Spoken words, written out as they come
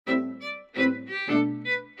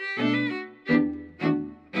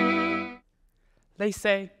they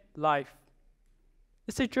say life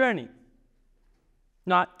is a journey,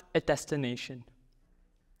 not a destination.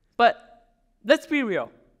 But let's be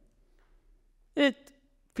real. It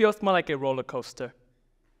feels more like a roller coaster,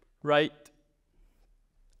 right?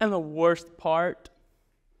 And the worst part,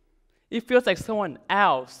 it feels like someone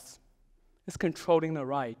else is controlling the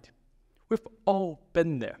ride. We've all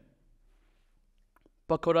been there.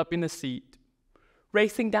 Buckled up in the seat,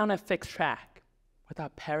 racing down a fixed track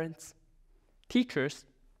without parents, teachers,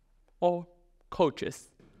 or coaches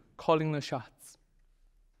calling the shots.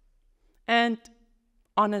 And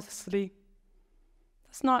honestly,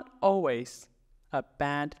 that's not always a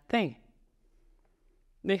bad thing.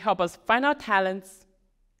 They help us find our talents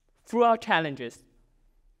through our challenges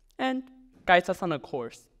and guides us on a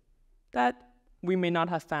course that we may not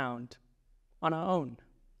have found on our own.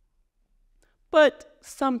 But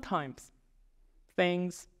sometimes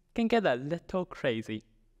things can get a little crazy,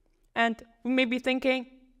 and we may be thinking,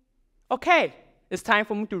 okay, it's time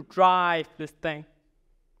for me to drive this thing.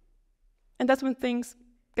 And that's when things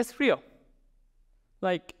get real,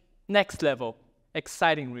 like next level,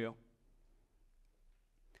 exciting real.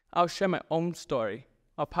 I'll share my own story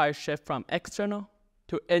of how I shift from external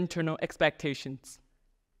to internal expectations.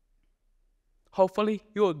 Hopefully,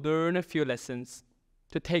 you'll learn a few lessons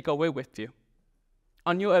to take away with you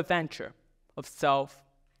on your adventure of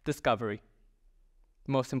self-discovery.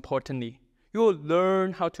 Most importantly, you'll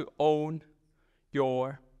learn how to own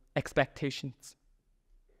your expectations.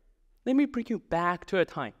 Let me bring you back to a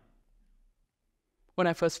time when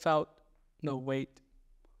I first felt the weight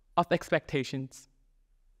of expectations.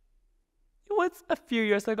 It was a few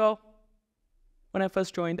years ago when I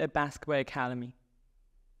first joined a basketball academy.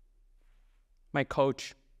 My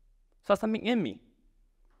coach saw something in me.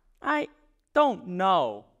 I don't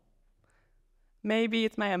know. Maybe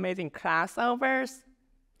it's my amazing crossovers?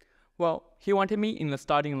 Well, he wanted me in the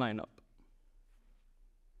starting lineup.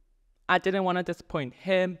 I didn't want to disappoint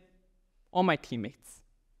him or my teammates,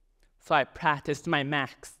 so I practiced my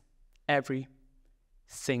max every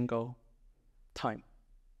single time.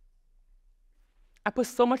 I put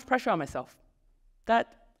so much pressure on myself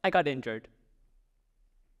that I got injured.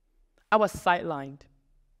 I was sidelined,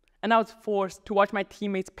 and I was forced to watch my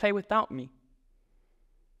teammates play without me.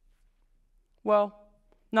 Well,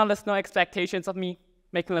 now there's no expectations of me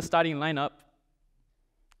making the starting lineup.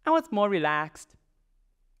 I was more relaxed,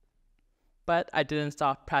 but I didn't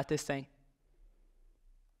stop practicing.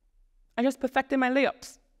 I just perfected my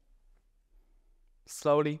layups.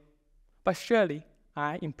 Slowly, but surely,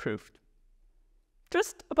 I improved.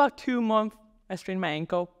 Just about 2 months, I strained my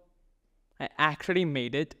ankle. I actually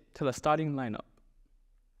made it to the starting lineup.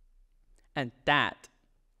 And that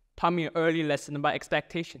taught me an early lesson about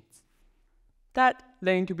expectations. That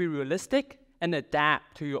learning to be realistic and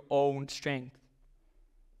adapt to your own strength.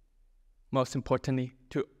 Most importantly,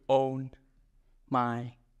 to own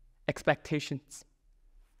my expectations.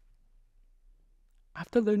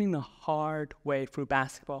 After learning the hard way through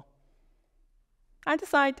basketball, I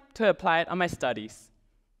decided to apply it on my studies.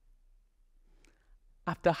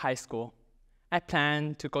 After high school, I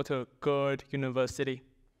planned to go to a good university.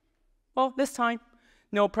 Well, this time,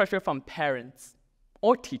 no pressure from parents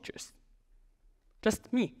or teachers.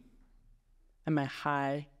 Just me and my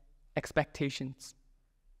high expectations.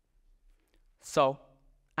 So,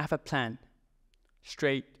 I have a plan.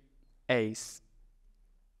 Straight A's.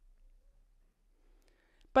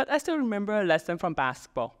 But I still remember a lesson from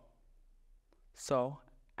basketball. So,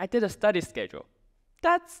 I did a study schedule.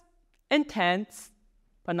 That's intense,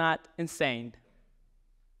 but not insane.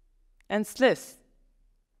 And this,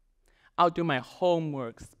 I'll do my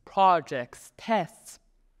homeworks, projects, tests,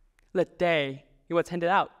 the day it was handed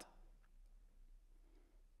out.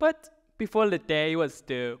 But before the day was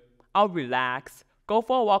due, I'll relax, go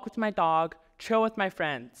for a walk with my dog, chill with my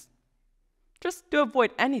friends. Just to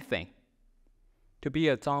avoid anything. To be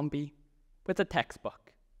a zombie with a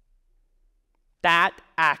textbook. That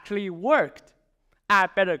actually worked. I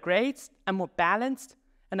had better grades, I'm more balanced,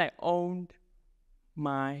 and I owned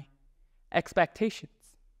my expectations.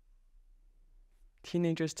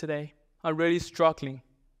 Teenagers today are really struggling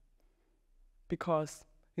because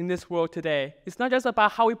in this world today, it's not just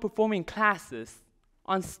about how we perform in classes,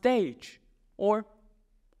 on stage, or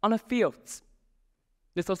on the fields.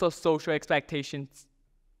 There's also social expectations,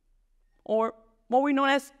 or what we know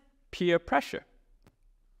as peer pressure.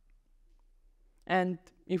 And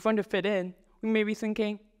if we want to fit in, we may be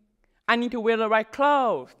thinking, I need to wear the right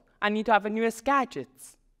clothes, I need to have the newest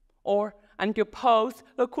gadgets, or I need to post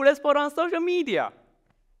the coolest photo on social media.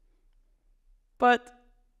 But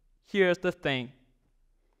here's the thing.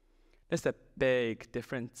 There's a big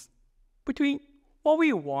difference between what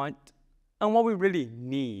we want and what we really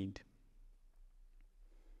need.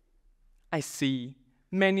 I see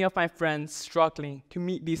many of my friends struggling to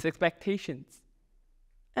meet these expectations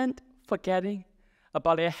and forgetting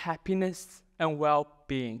about their happiness and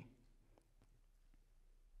well-being.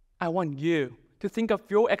 I want you to think of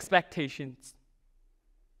your expectations.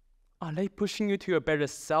 Are they pushing you to a better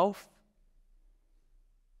self?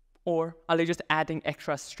 Or are they just adding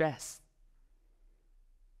extra stress?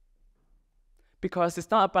 Because it's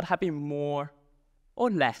not about having more or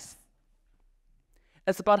less.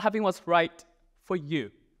 It's about having what's right for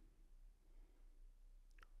you.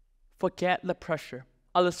 Forget the pressure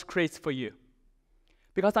others create for you.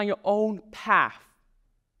 Because on your own path,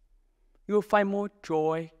 you will find more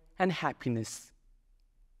joy and happiness.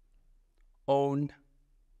 Own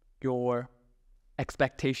your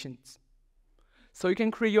expectations, so you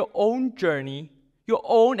can create your own journey, your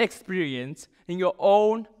own experience, and your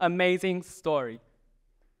own amazing story.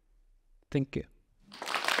 Thank you.